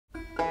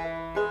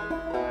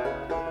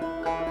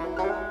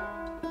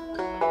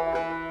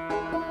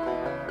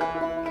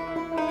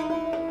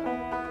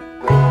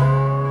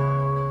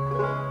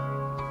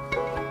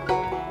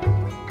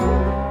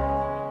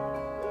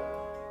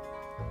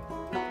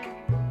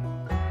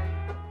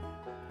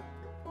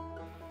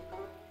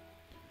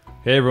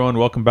Hey everyone,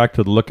 welcome back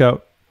to The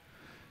Lookout.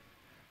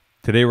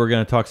 Today we're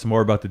going to talk some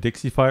more about the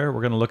Dixie Fire.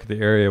 We're going to look at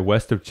the area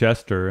west of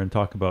Chester and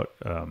talk about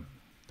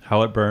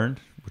how it burned,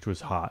 which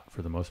was hot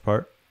for the most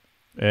part.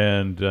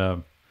 And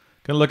going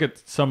to look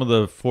at some of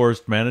the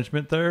forest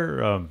management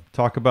there,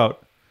 talk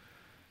about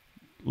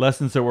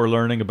lessons that we're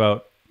learning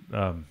about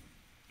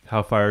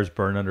how fires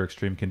burn under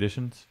extreme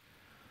conditions.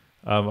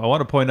 I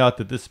want to point out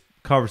that this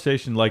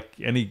conversation, like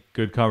any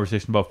good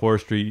conversation about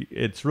forestry,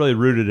 it's really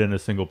rooted in a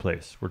single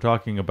place. We're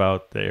talking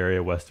about the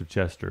area west of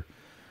Chester.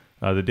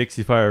 The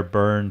Dixie Fire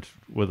burned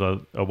with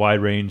a wide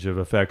range of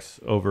effects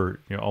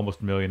over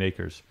almost 1 million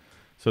acres.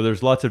 So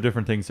there's lots of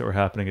different things that were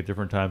happening at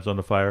different times on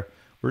the fire.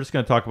 We're just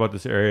going to talk about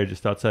this area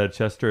just outside of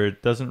Chester.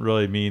 It doesn't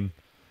really mean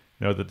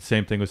that the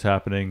same thing was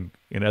happening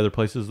in other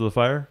places of the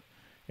fire.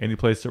 Any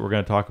place that we're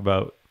going to talk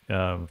about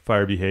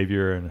fire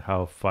behavior and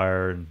how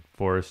fire and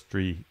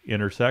forestry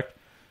intersect,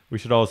 we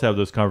should always have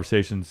those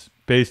conversations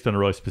based on a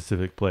really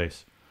specific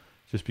place,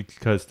 just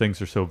because things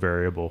are so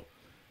variable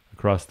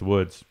across the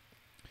woods.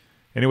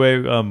 Anyway,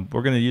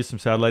 we're going to use some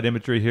satellite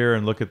imagery here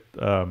and look at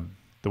the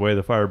way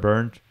the fire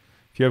burned.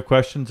 If you have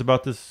questions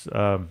about this,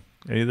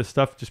 any of this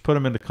stuff, just put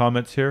them in the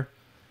comments here.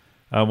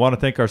 I want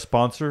to thank our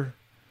sponsor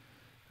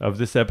of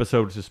this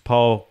episode, which is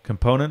Paul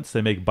Components.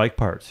 They make bike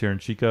parts here in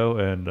Chico,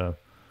 and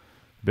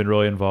been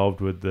really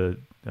involved with the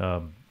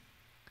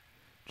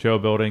jail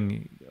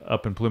building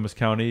up in Plumas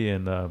County,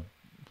 and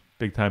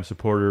big time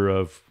supporter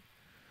of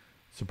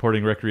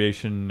supporting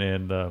recreation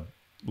and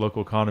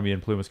local economy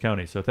in Plumas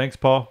County. So thanks,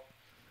 Paul.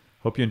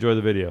 Hope you enjoy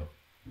the video.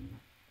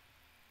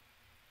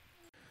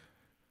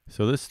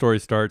 So this story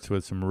starts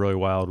with some really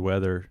wild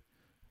weather.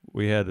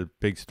 We had a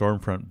big storm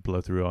front blow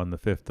through on the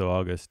 5th of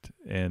August,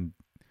 and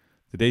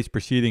the days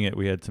preceding it,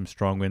 we had some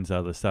strong winds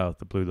out of the south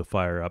that blew the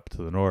fire up to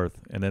the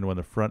north. And then when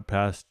the front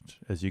passed,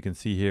 as you can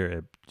see here,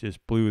 it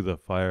just blew the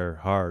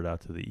fire hard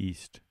out to the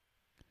east.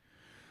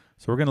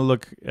 So we're going to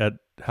look at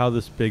how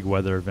this big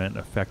weather event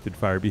affected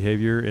fire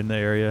behavior in the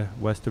area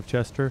west of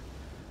Chester.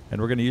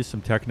 And we're going to use some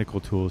technical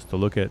tools to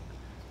look at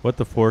what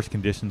the forest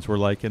conditions were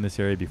like in this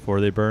area before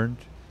they burned,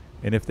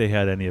 and if they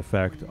had any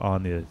effect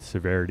on the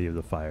severity of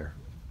the fire.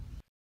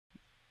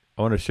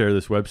 I want to share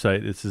this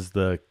website. This is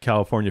the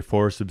California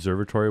Forest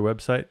Observatory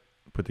website,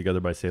 put together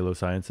by Salo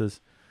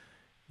Sciences.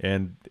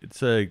 And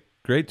it's a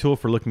great tool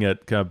for looking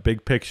at kind of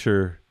big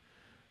picture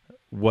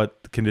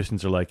what the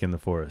conditions are like in the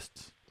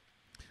forests.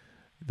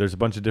 There's a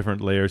bunch of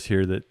different layers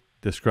here that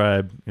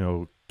describe,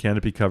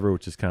 canopy cover,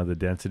 which is kind of the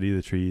density of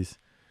the trees,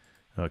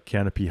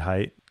 canopy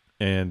height,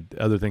 and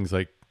other things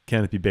like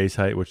canopy base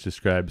height, which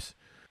describes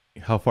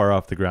how far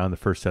off the ground the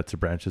first sets of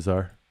branches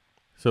are.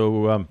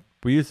 So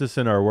we use this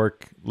in our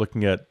work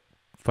looking at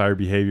fire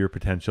behavior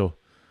potential,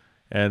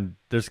 and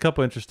there's a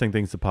couple interesting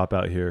things that pop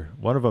out here.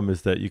 One of them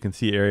is that you can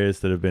see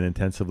areas that have been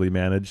intensively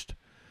managed.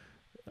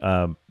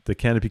 The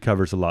canopy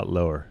cover is a lot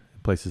lower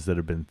in places that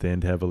have been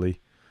thinned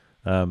heavily.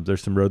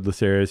 There's some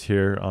roadless areas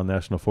here on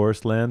national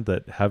forest land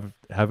that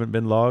haven't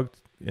been logged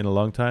in a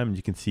long time, and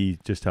you can see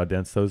just how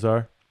dense those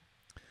are.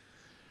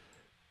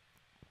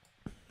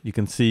 You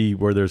can see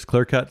where there's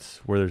clear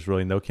cuts, where there's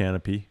really no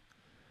canopy.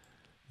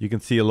 You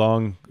can see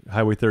along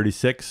Highway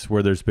 36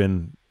 where there's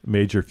been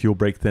major fuel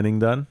break thinning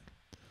done,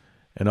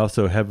 and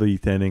also heavy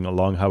thinning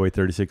along Highway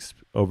 36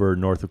 over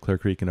north of Clear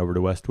Creek and over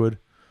to Westwood.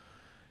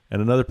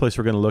 And another place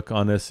we're going to look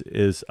on this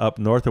is up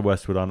north of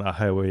Westwood on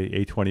Highway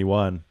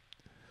A21,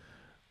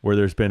 where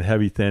there's been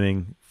heavy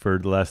thinning for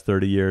the last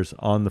 30 years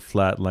on the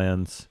flat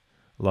lands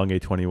along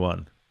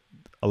A21.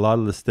 A lot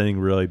of this thinning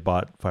really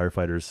bought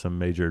firefighters some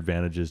major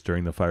advantages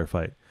during the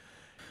firefight.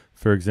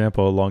 For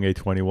example, along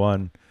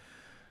A21,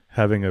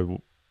 having a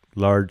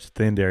large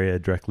thinned area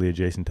directly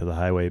adjacent to the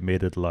highway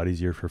made it a lot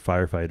easier for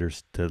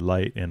firefighters to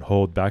light and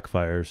hold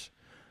backfires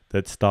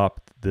that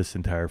stopped this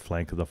entire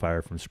flank of the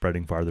fire from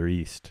spreading farther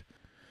east.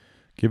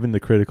 Given the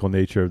critical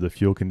nature of the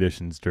fuel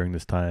conditions during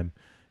this time,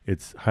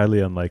 it's highly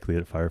unlikely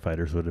that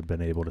firefighters would have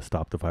been able to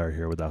stop the fire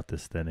here without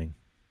this thinning.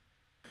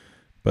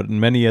 But in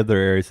many other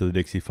areas of the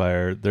Dixie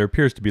Fire, there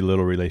appears to be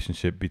little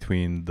relationship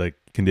between the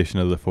condition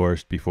of the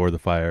forest before the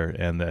fire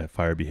and the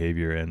fire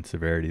behavior and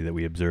severity that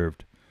we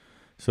observed.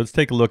 So let's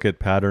take a look at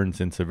patterns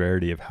and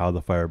severity of how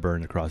the fire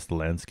burned across the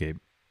landscape.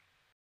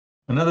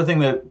 Another thing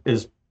that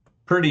is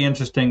pretty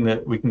interesting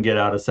that we can get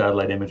out of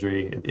satellite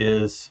imagery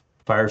is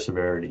fire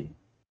severity.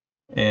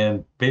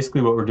 And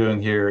basically what we're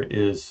doing here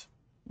is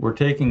we're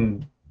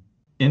taking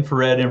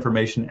infrared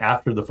information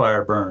after the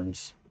fire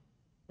burns,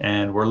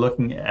 and we're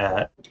looking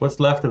at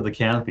what's left of the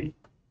canopy.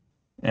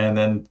 And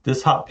then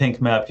this hot pink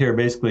map here,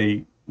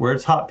 basically where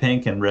it's hot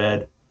pink and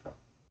red,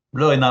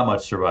 really not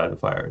much survived the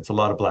fire. It's a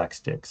lot of black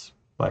sticks,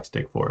 black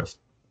stick forest.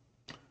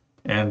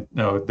 And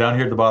down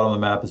here at the bottom of the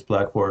map is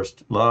Black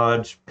Forest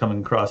Lodge,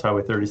 coming across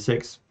Highway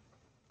 36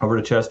 over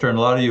to Chester. And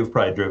a lot of you have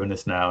probably driven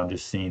this now and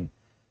just seen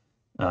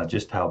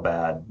just how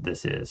bad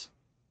this is.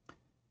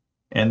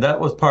 And that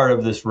was part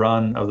of this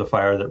run of the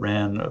fire that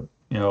ran,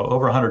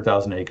 over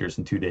 100,000 acres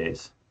in 2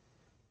 days.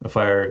 The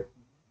fire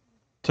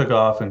took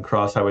off and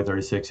crossed Highway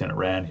 36, and it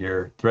ran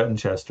here, threatened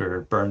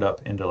Chester, burned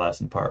up into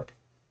Lassen Park.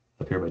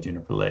 up here by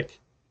Juniper Lake.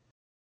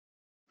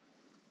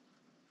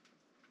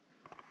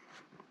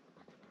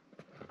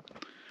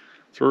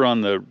 So we're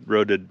on the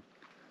road to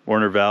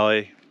Warner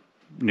Valley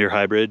near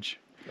High Bridge,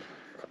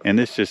 and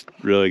this just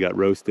really got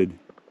roasted.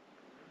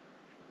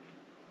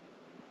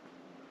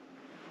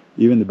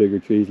 Even the bigger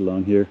trees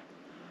along here,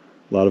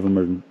 a lot of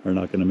them are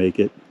not going to make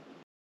it.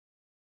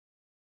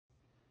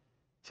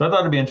 So I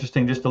thought it'd be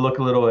interesting just to look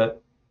a little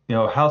at,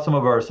 how some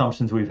of our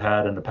assumptions we've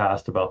had in the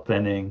past about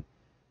thinning,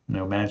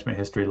 management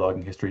history,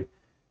 logging history,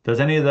 does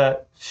any of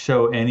that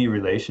show any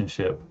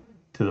relationship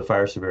to the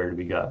fire severity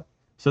we got?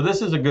 So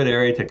this is a good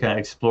area to kind of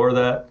explore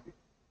that,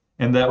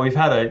 in that we've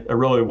had a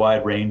really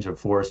wide range of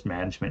forest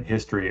management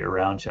history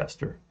around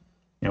Chester.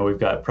 We've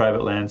got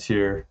private lands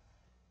here,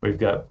 we've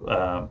got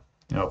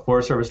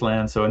Forest Service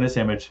lands. So in this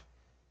image,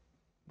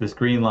 this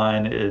green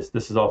line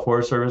this is all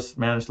Forest Service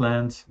managed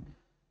lands.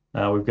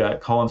 We've got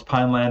Collins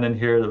Pine land in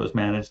here that was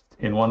managed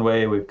in one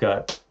way. We've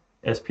got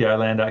SPI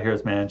land out here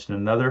that's managed in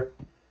another.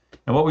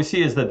 And what we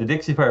see is that the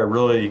Dixie Fire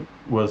really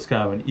was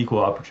kind of an equal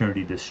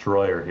opportunity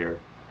destroyer here.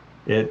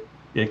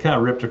 It kind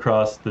of ripped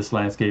across this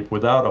landscape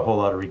without a whole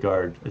lot of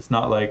regard. It's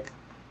not like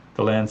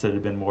the lands that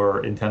had been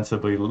more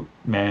intensively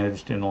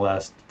managed in the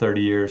last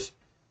 30 years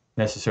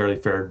necessarily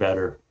fared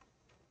better.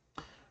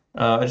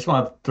 I just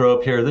want to throw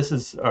up here, this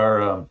is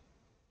our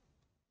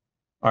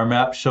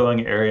map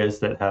showing areas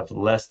that have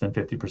less than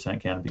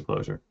 50% canopy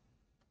closure,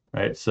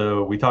 right?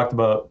 So we talked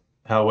about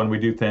how when we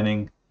do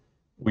thinning,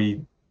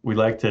 we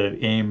like to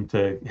aim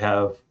to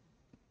have,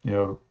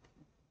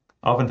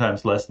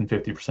 oftentimes less than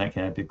 50%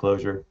 canopy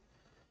closure.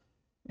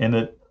 And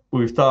that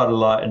we've thought a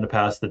lot in the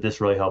past that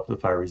this really helped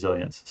with fire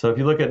resilience. So if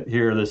you look at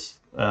here, this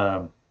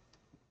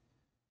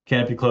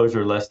canopy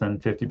closure less than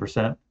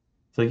 50%,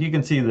 so you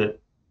can see that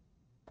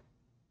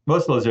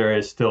most of those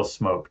areas still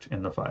smoked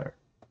in the fire.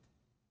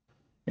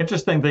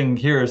 Interesting thing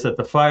here is that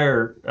the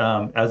fire,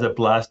 as it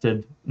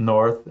blasted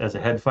north as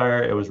a head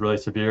fire, it was really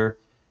severe.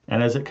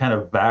 And as it kind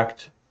of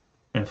backed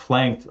and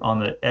flanked on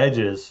the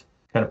edges,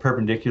 kind of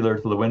perpendicular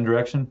to the wind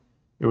direction,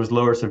 it was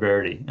lower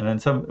severity. And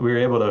then we were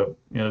able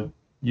to,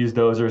 use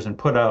dozers and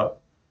put out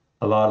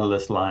a lot of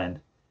this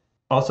line.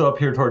 Also up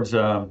here towards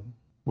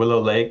Willow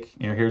Lake,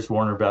 here's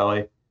Warner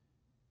Valley.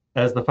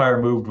 As the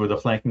fire moved with a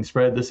flanking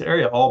spread, this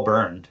area all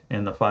burned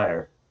in the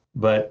fire,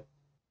 but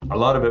a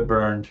lot of it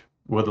burned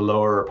with a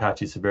lower or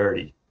patchy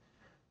severity.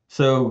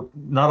 So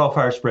not all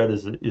fire spread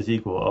is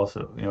equal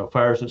also.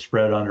 Fires that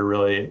spread under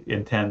really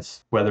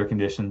intense weather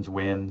conditions,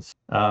 winds,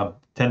 tend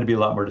to be a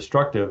lot more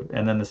destructive.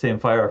 And then the same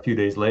fire a few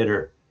days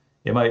later,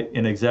 it might,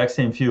 in exact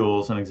same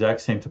fuels and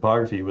exact same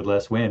topography with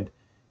less wind,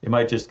 it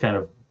might just kind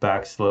of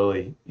back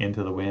slowly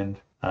into the wind.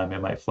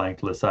 It might flank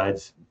to the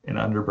sides and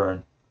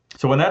underburn.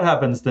 So when that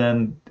happens,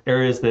 then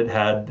areas that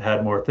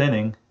had more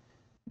thinning,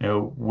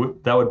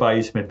 that would buy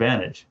you some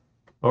advantage.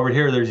 Over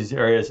here, there's these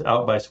areas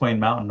out by Swain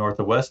Mountain north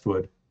of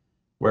Westwood,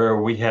 where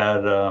we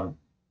had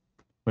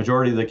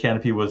majority of the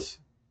canopy was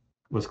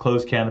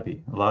closed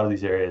canopy. A lot of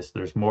these areas,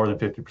 there's more than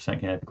 50%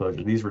 canopy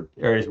closure. These were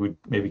areas we'd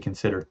maybe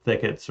consider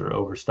thickets or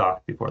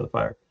overstocked before the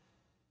fire.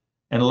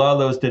 And a lot of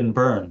those didn't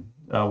burn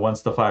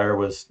once the fire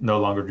was no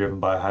longer driven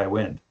by high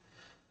wind.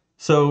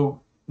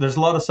 So there's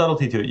a lot of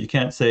subtlety to it. You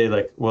can't say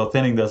like, well,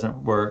 thinning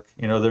doesn't work.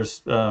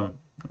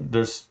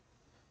 There's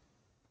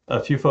a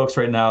few folks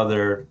right now that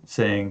are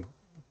saying,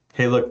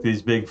 hey, look,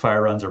 these big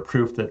fire runs are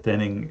proof that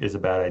thinning is a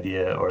bad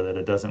idea or that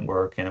it doesn't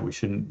work, and we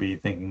shouldn't be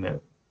thinking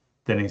that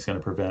thinning is going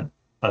to prevent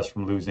us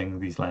from losing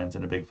these lands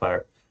in a big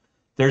fire.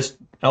 There's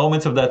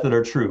elements of that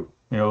are true.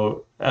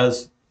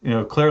 As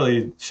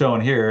clearly shown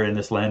here in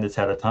this land, it's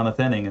had a ton of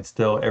thinning and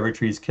still every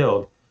tree's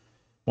killed.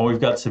 When we've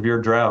got severe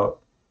drought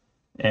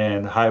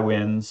and high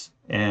winds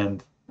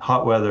and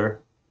hot weather,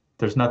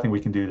 there's nothing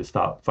we can do to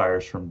stop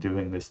fires from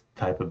doing this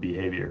type of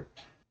behavior.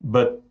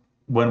 But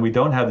when we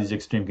don't have these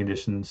extreme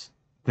conditions,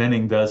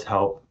 thinning does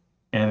help,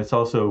 and it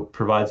also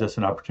provides us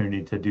an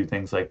opportunity to do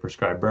things like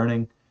prescribed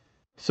burning.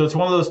 So it's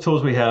one of those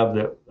tools we have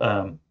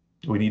that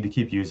we need to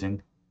keep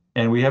using,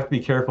 and we have to be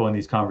careful in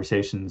these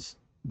conversations.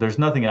 There's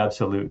nothing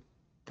absolute.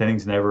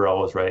 Thinning's never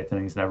always right.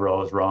 Thinning's never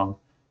always wrong.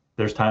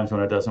 There's times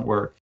when it doesn't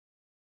work.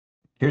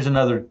 Here's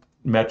another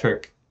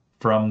metric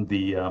from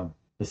the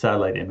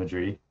satellite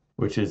imagery,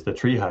 which is the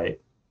tree height.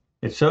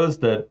 It shows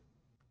that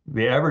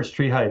the average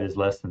tree height is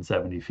less than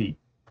 70 feet.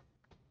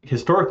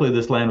 Historically,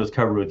 this land was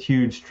covered with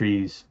huge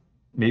trees.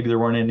 Maybe there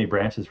weren't any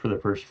branches for the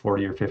first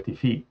 40 or 50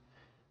 feet.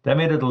 That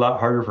made it a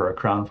lot harder for a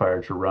crown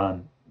fire to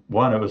run.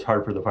 One, it was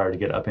hard for the fire to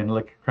get up into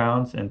the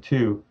crowns, and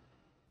two,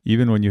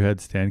 even when you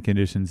had stand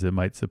conditions that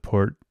might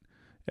support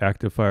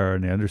active fire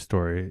in the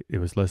understory, it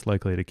was less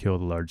likely to kill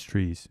the large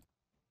trees.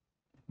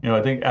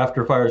 I think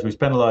after fires, we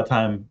spend a lot of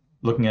time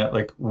looking at,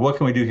 like, what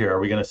can we do here? Are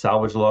we going to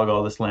salvage log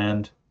all this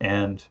land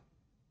and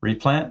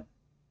replant?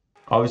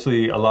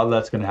 Obviously, a lot of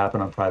that's going to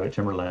happen on private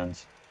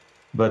timberlands.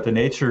 But the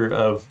nature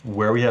of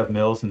where we have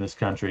mills in this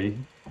country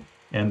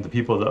and the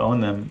people that own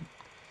them,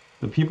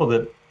 the people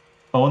that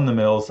own the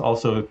mills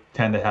also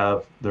tend to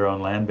have their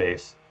own land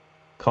base.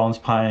 Collins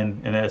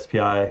Pine and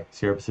SPI,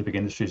 Sierra Pacific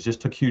Industries,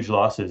 just took huge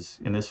losses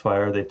in this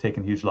fire. They've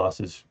taken huge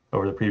losses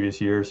over the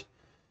previous years.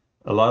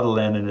 A lot of the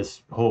land in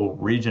this whole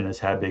region has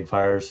had big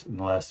fires in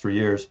the last 3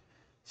 years.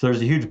 So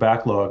there's a huge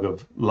backlog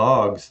of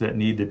logs that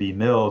need to be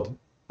milled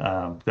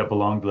that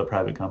belong to the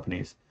private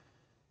companies.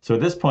 So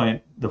at this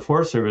point, the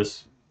Forest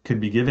Service could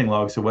be giving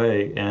logs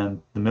away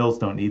and the mills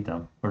don't need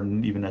them or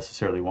even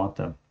necessarily want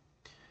them.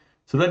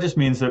 So that just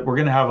means that we're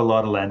going to have a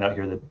lot of land out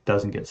here that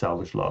doesn't get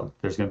salvage logged.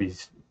 There's going to be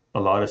a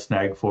lot of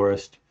snag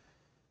forest.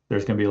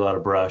 There's going to be a lot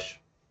of brush.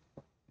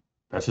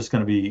 That's just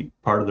going to be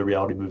part of the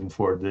reality moving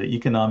forward. The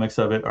economics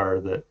of it are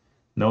that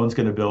no one's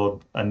going to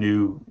build a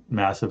new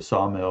massive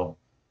sawmill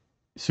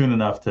soon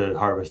enough to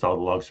harvest all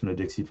the logs from the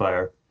Dixie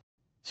fire.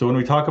 So when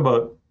we talk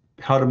about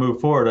how to move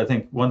forward, I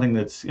think one thing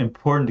that's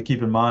important to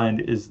keep in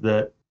mind is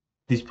that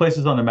these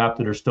places on the map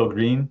that are still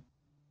green,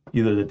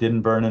 either that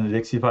didn't burn in the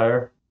Dixie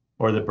fire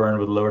or that burned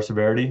with lower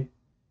severity,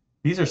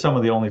 these are some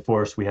of the only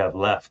forests we have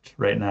left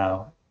right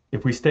now.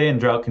 If we stay in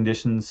drought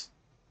conditions,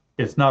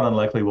 it's not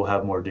unlikely we'll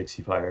have more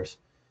Dixie fires.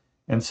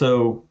 And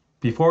so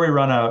before we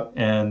run out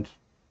and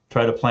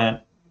try to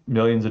plant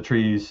millions of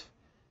trees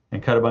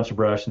and cut a bunch of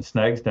brush and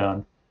snags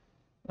down,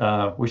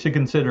 we should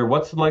consider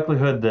what's the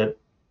likelihood that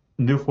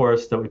new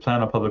forests that we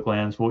plant on public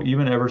lands will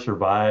even ever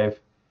survive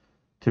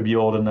to be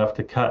old enough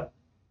to cut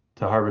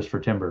to harvest for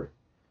timber.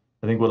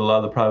 I think what a lot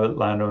of the private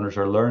landowners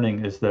are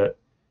learning is that,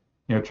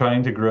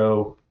 trying to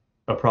grow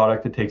a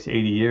product that takes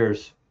 80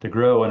 years to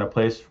grow in a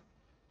place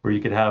where you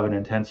could have an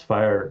intense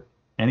fire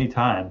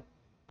anytime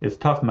is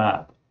tough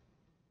math.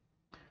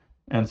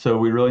 And so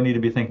we really need to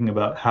be thinking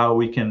about how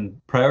we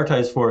can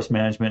prioritize forest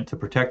management to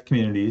protect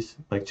communities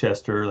like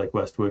Chester, like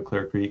Westwood,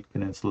 Clear Creek,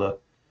 Peninsula,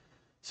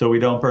 so we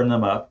don't burn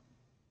them up.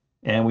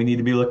 And we need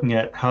to be looking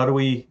at how do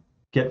we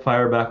get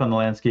fire back on the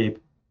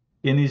landscape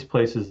in these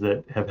places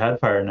that have had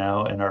fire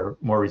now and are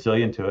more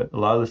resilient to it. A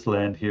lot of this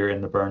land here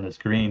in the burn that's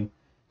green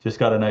just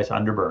got a nice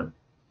underburn.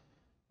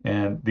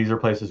 And these are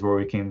places where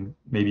we can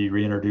maybe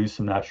reintroduce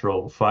some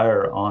natural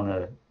fire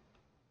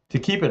to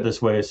keep it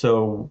this way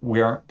so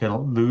we aren't going to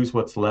lose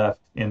what's left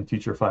in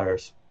future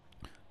fires.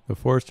 The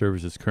Forest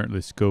Service is currently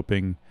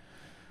scoping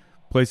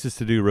places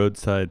to do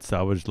roadside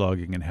salvage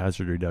logging and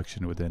hazard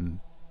reduction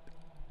within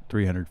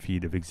 300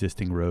 feet of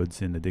existing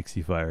roads in the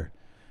Dixie fire.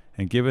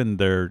 And given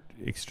their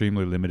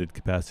extremely limited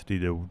capacity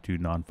to do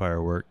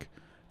non-fire work,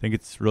 I think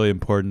it's really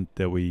important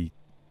that we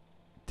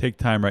take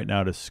time right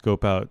now to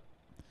scope out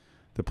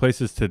the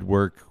places to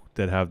work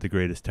that have the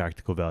greatest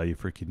tactical value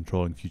for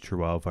controlling future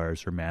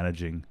wildfires or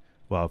managing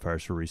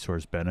wildfires for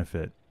resource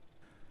benefit.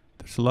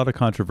 There's a lot of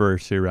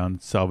controversy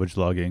around salvage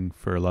logging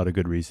for a lot of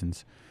good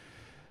reasons.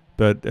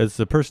 But as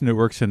a person who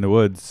works in the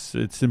woods,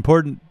 it's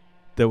important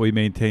that we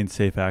maintain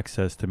safe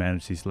access to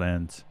manage these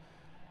lands,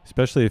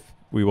 especially if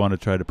we want to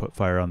try to put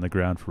fire on the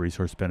ground for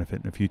resource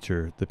benefit in the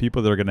future. The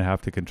people that are going to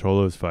have to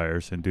control those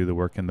fires and do the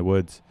work in the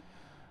woods,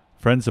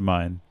 friends of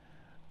mine,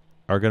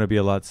 are going to be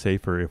a lot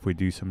safer if we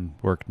do some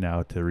work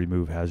now to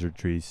remove hazard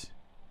trees.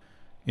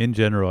 In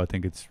general, I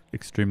think it's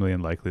extremely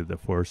unlikely that the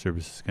Forest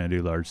Service is going to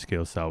do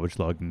large-scale salvage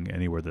logging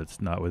anywhere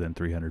that's not within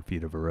 300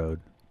 feet of a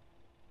road.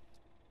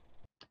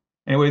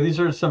 Anyway,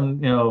 these are some,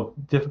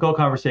 difficult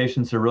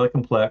conversations. They're really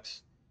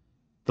complex.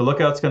 The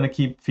Lookout's going to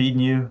keep feeding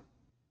you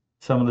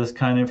some of this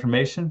kind of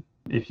information.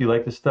 If you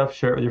like this stuff,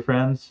 share it with your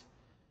friends.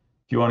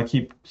 If you want to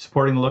keep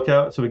supporting the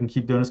Lookout so we can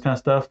keep doing this kind of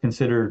stuff,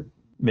 consider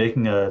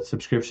making a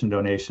subscription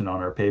donation on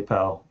our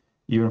PayPal.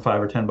 Even $5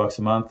 or $10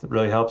 a month. It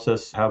really helps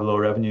us have a little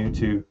revenue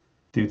to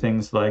do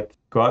things like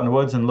go out in the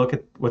woods and look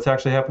at what's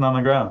actually happening on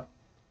the ground.